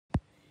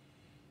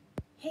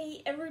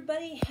Hey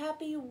everybody,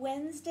 happy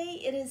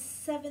Wednesday. It is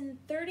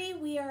 7:30.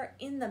 We are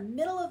in the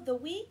middle of the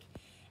week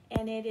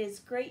and it is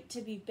great to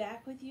be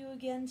back with you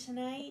again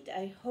tonight.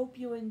 I hope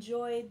you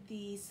enjoyed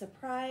the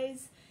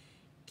surprise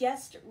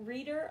guest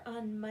reader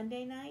on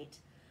Monday night.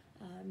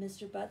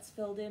 Mr. Butts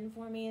filled in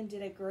for me and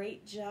did a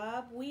great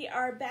job. We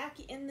are back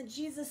in the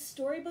Jesus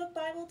Storybook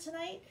Bible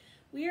tonight.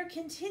 We are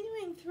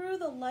continuing through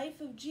the life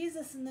of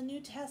Jesus in the New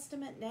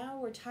Testament now.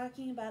 We're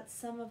talking about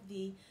some of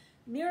the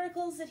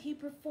miracles that he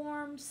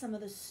performed, some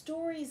of the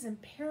stories and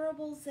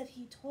parables that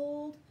he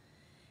told.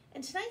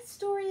 And tonight's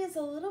story is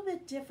a little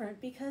bit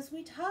different because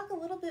we talk a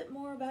little bit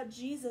more about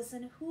Jesus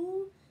and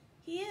who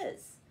he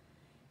is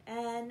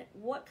and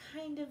what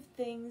kind of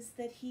things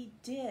that he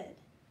did.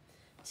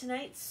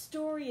 Tonight's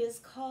story is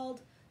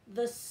called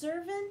The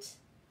Servant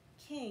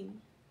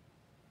King.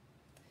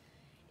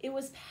 It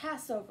was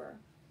Passover,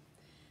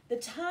 the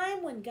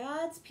time when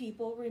God's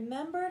people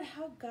remembered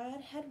how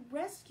God had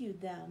rescued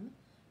them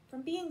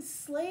from being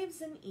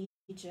slaves in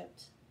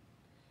Egypt.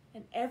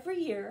 And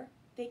every year,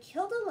 they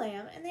killed a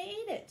lamb and they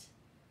ate it.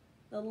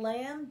 The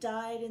lamb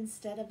died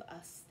instead of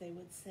us, they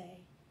would say.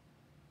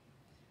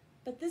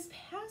 But this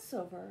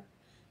Passover,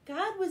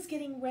 God was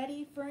getting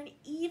ready for an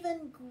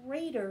even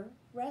greater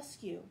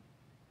rescue.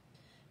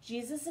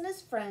 Jesus and his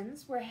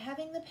friends were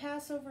having the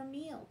Passover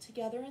meal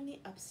together in the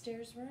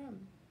upstairs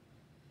room.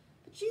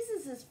 But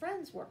Jesus'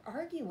 friends were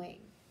arguing.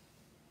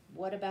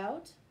 What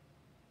about?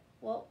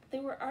 Well, they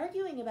were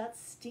arguing about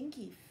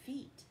stinky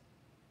feet.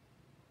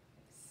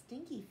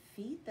 Stinky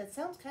feet? That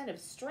sounds kind of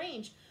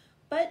strange,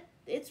 but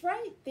it's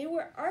right. They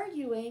were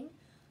arguing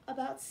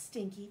about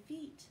stinky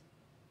feet.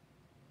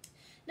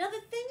 Now, the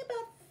thing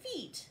about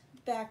feet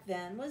back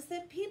then was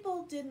that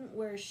people didn't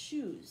wear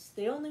shoes.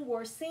 They only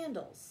wore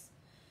sandals,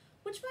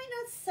 which might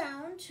not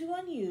sound too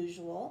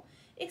unusual,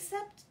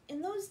 except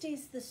in those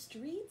days the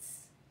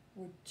streets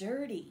were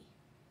dirty.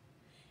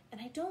 And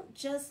I don't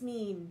just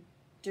mean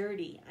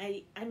dirty.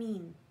 I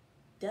mean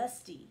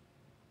dusty,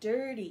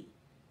 dirty,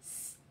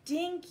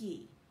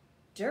 stinky,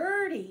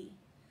 dirty.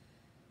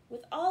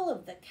 With all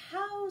of the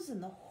cows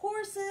and the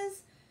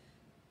horses,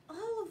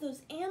 all of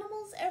those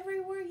animals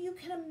everywhere, you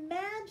can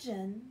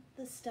imagine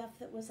the stuff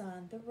that was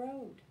on the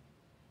road.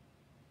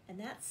 And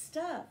that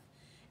stuff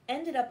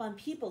ended up on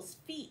people's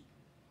feet.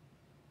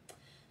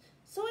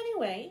 So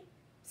anyway,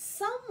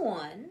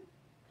 someone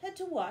had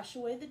to wash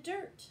away the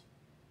dirt.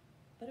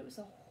 But it was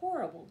a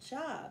horrible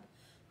job.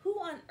 Who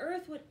on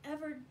earth would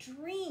ever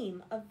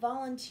dream of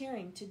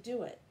volunteering to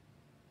do it?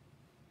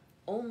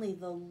 Only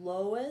the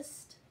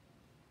lowliest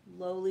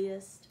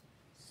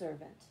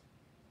servant.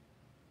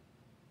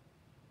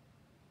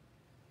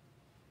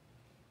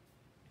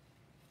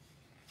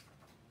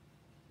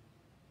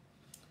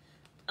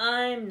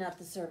 I'm not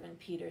the servant,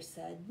 Peter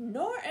said.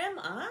 Nor am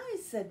I,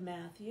 said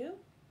Matthew.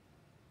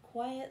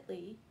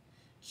 Quietly,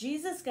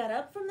 Jesus got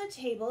up from the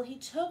table, he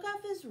took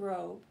off his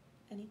robe,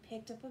 and he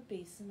picked up a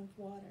basin of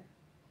water.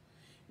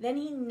 Then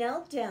he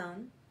knelt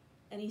down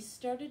and he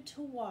started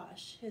to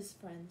wash his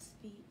friend's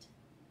feet.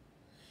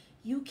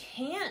 You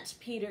can't,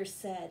 Peter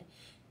said.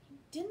 He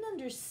didn't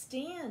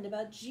understand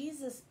about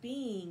Jesus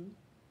being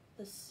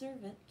the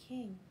servant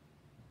king.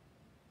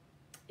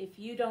 If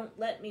you don't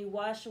let me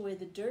wash away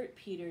the dirt,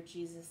 Peter,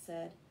 Jesus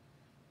said,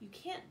 you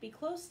can't be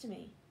close to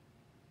me.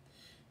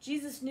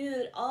 Jesus knew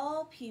that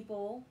all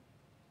people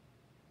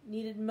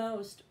needed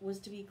most was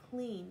to be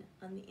clean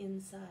on the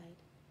inside.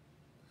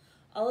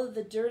 All of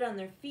the dirt on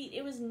their feet,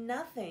 it was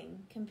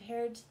nothing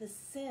compared to the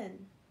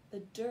sin, the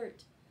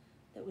dirt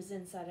that was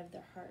inside of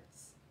their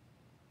hearts.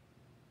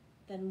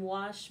 Then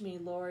wash me,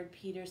 Lord,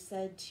 Peter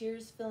said,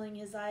 tears filling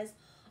his eyes,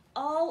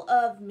 all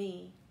of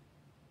me.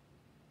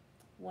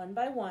 One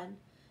by one,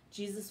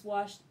 Jesus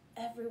washed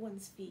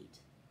everyone's feet.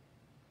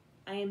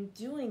 I am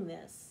doing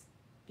this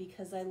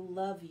because I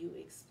love you,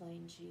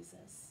 explained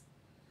Jesus.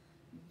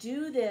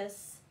 Do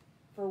this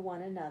for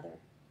one another.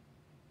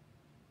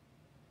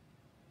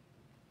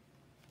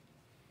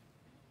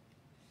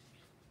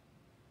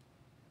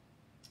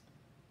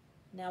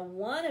 Now,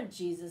 one of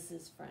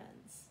Jesus'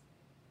 friends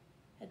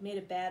had made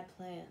a bad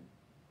plan.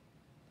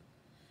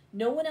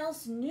 No one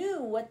else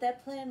knew what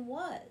that plan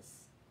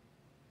was,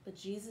 but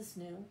Jesus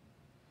knew,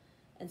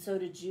 and so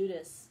did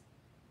Judas.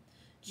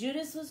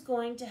 Judas was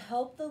going to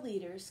help the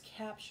leaders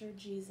capture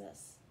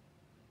Jesus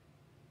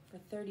for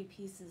 30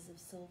 pieces of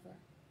silver.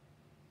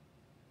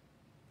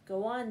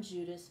 Go on,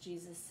 Judas,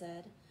 Jesus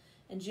said.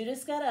 And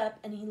Judas got up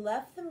and he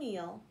left the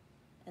meal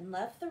and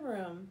left the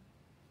room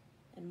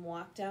and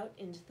walked out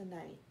into the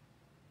night.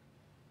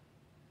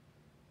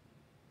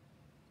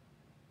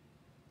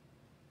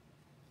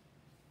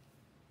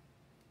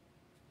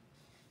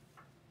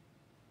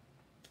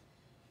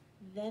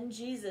 Then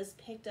Jesus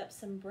picked up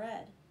some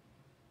bread,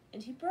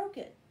 and he broke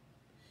it,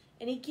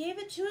 and he gave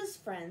it to his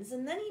friends,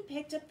 and then he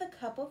picked up the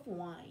cup of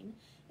wine,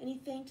 and he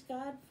thanked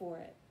God for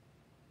it,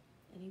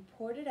 and he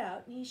poured it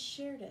out, and he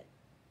shared it.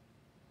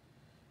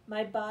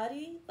 My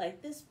body,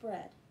 like this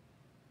bread,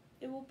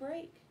 it will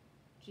break,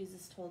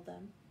 Jesus told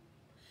them.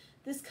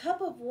 This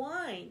cup of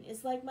wine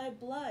is like my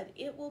blood.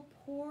 It will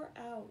pour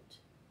out.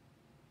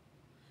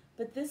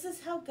 But this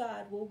is how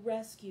God will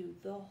rescue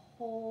the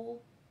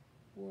whole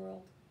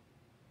world.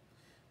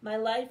 My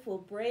life will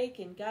break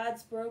and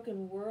God's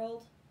broken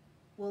world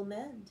will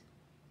mend.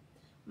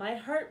 My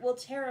heart will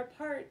tear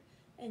apart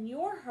and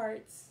your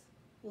hearts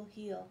will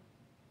heal.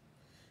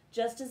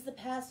 Just as the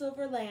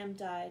Passover lamb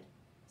died,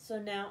 so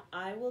now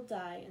I will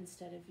die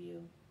instead of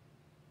you.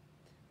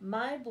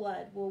 My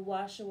blood will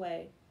wash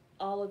away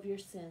all of your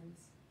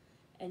sins,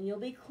 and you'll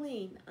be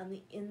clean on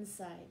the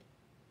inside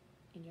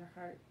in your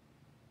heart.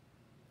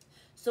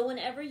 So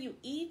whenever you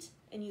eat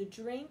and you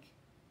drink,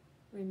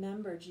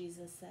 remember,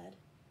 Jesus said,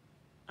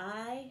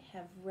 I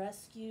have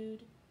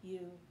rescued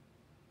you.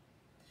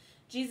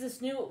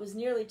 Jesus knew it was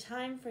nearly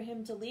time for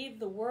him to leave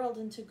the world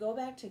and to go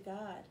back to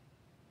God.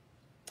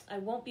 I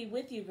won't be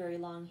with you very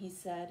long, he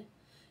said.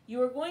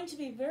 You are going to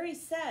be very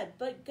sad,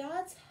 but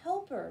God's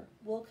helper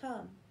will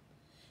come.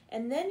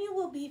 And then you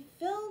will be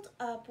filled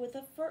up with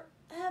a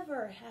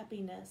forever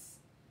happiness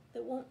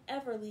that won't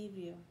ever leave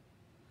you.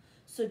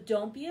 So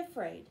don't be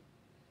afraid.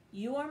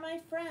 You are my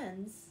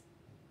friends,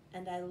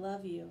 and I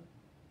love you.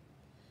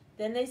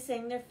 Then they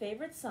sang their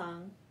favorite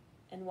song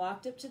and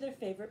walked up to their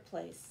favorite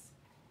place,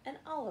 an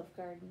olive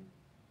garden.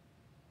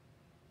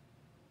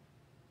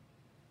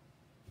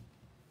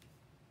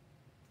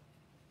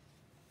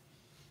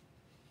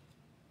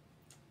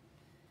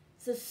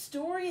 It's a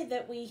story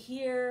that we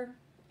hear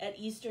at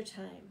Easter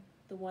time,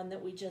 the one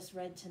that we just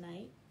read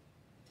tonight.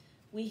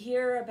 We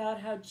hear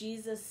about how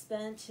Jesus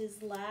spent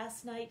his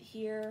last night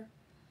here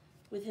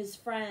with his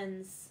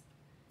friends,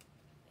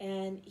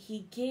 and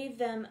he gave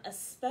them a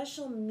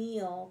special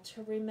meal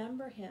to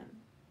remember him.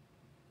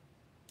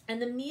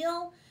 And the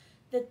meal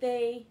that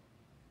they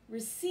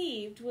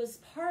received was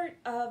part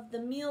of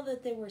the meal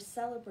that they were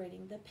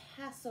celebrating, the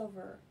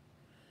Passover.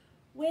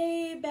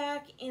 Way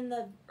back in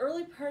the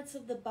early parts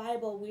of the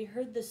Bible, we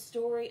heard the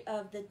story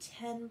of the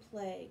 10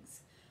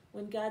 plagues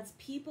when God's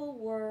people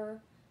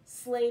were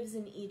slaves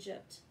in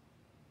Egypt.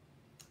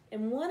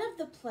 In one of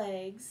the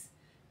plagues,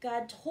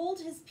 God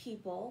told his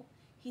people,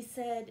 he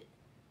said,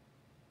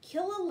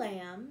 kill a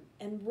lamb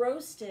and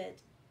roast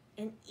it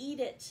and eat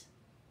it.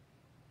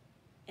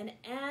 And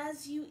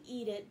as you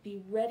eat it,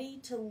 be ready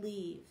to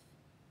leave.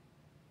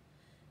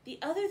 The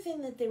other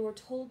thing that they were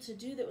told to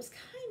do that was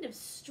kind of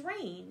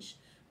strange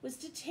was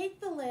to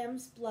take the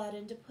lamb's blood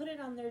and to put it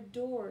on their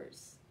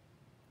doors.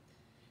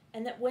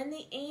 And that when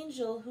the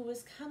angel who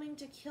was coming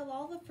to kill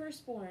all the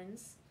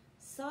firstborns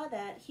saw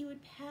that, he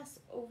would pass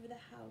over the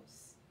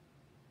house.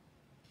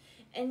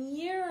 And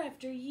year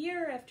after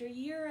year after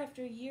year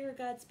after year,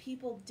 God's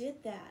people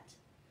did that.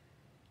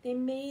 They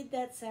made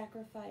that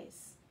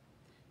sacrifice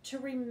to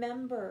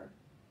remember,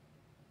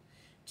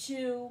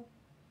 to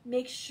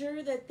make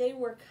sure that they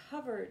were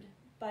covered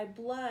by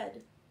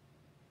blood.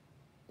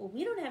 Well,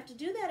 we don't have to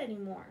do that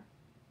anymore,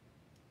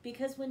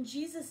 because when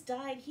Jesus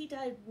died, he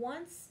died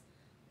once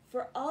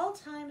for all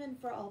time and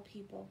for all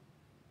people.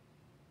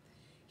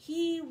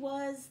 He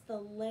was the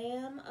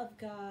Lamb of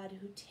God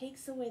who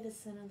takes away the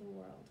sin of the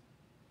world.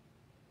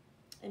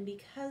 And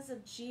because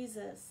of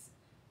Jesus,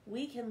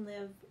 we can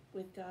live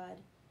with God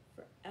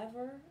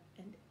forever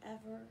and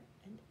ever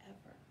and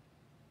ever.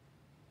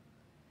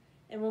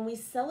 And when we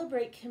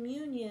celebrate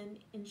communion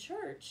in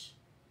church,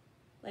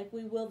 like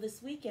we will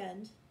this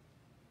weekend,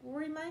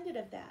 we're reminded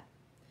of that.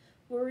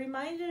 We're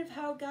reminded of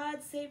how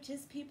God saved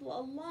his people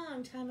a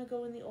long time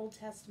ago in the Old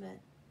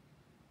Testament,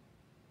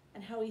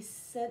 and how he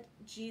sent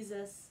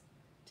Jesus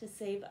to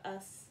save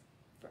us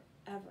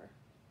forever.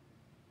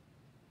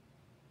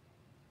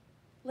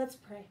 Let's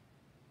pray.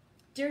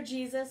 Dear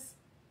Jesus,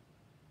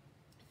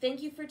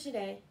 thank you for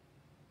today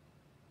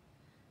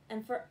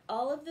and for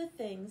all of the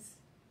things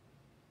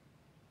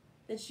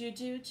that you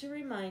do to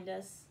remind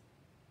us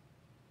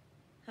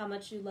how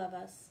much you love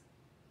us.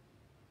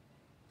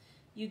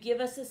 You give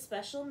us a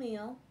special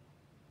meal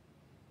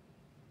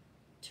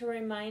to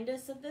remind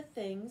us of the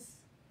things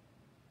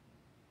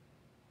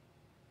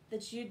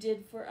that you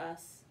did for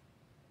us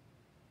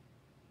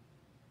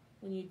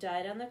when you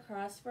died on the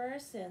cross for our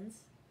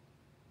sins,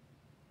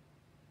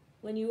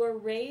 when you were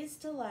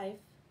raised to life,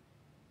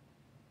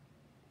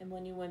 and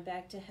when you went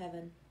back to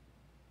heaven.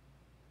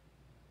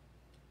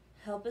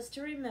 Help us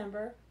to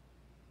remember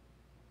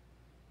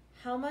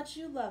how much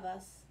you love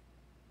us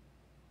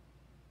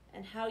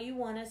and how you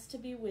want us to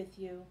be with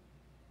you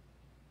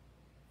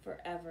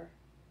forever.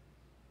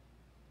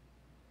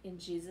 In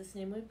Jesus'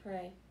 name we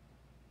pray.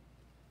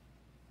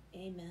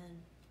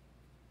 Amen.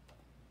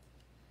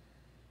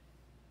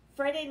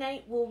 Friday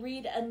night, we'll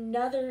read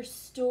another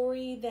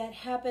story that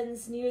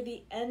happens near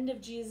the end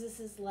of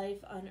Jesus' life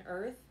on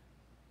earth.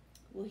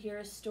 We'll hear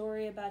a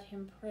story about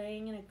him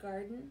praying in a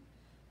garden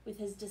with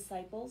his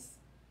disciples.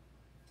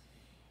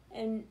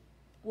 And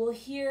we'll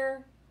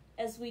hear,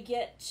 as we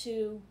get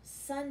to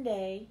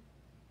Sunday,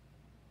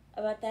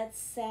 about that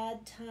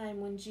sad time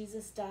when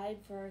Jesus died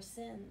for our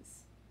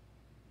sins.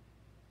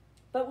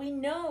 But we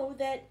know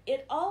that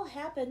it all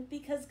happened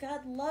because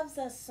God loves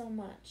us so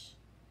much.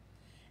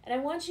 And I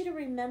want you to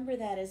remember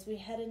that as we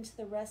head into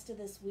the rest of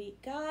this week.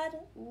 God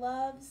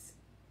loves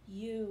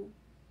you.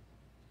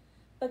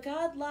 But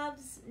God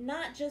loves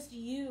not just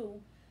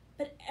you,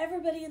 but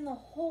everybody in the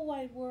whole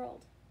wide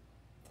world.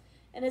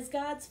 And as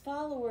God's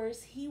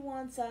followers, He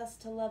wants us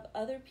to love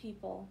other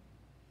people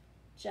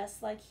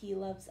just like He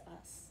loves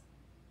us.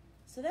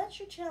 So that's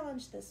your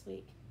challenge this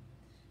week,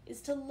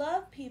 is to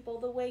love people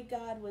the way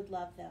God would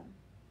love them,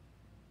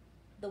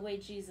 the way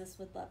Jesus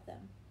would love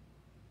them.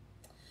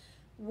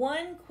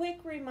 One quick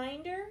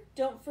reminder,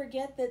 don't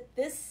forget that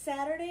this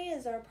Saturday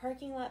is our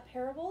parking lot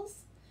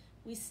parables.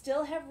 We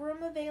still have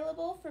room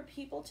available for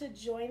people to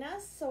join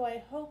us, so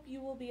I hope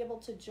you will be able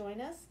to join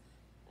us.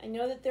 I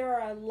know that there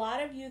are a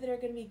lot of you that are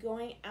going to be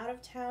going out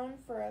of town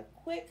for a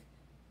quick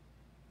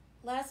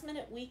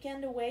last-minute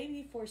weekend away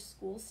before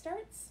school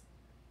starts.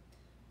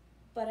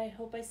 But I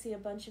hope I see a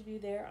bunch of you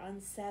there on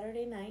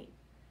Saturday night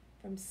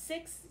from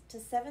 6 to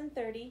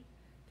 7:30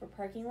 for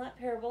Parking Lot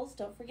Parables.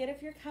 Don't forget,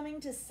 if you're coming,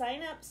 to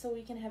sign up so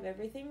we can have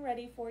everything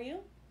ready for you.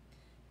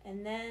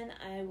 And then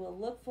I will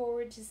look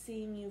forward to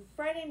seeing you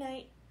Friday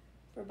night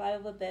for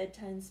Bible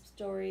Bedtime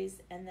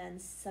Stories, and then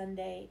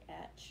Sunday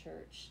at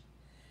church.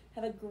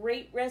 Have a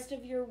great rest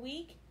of your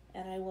week,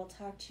 and I will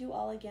talk to you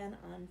all again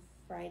on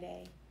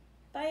Friday.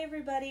 Bye,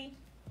 everybody.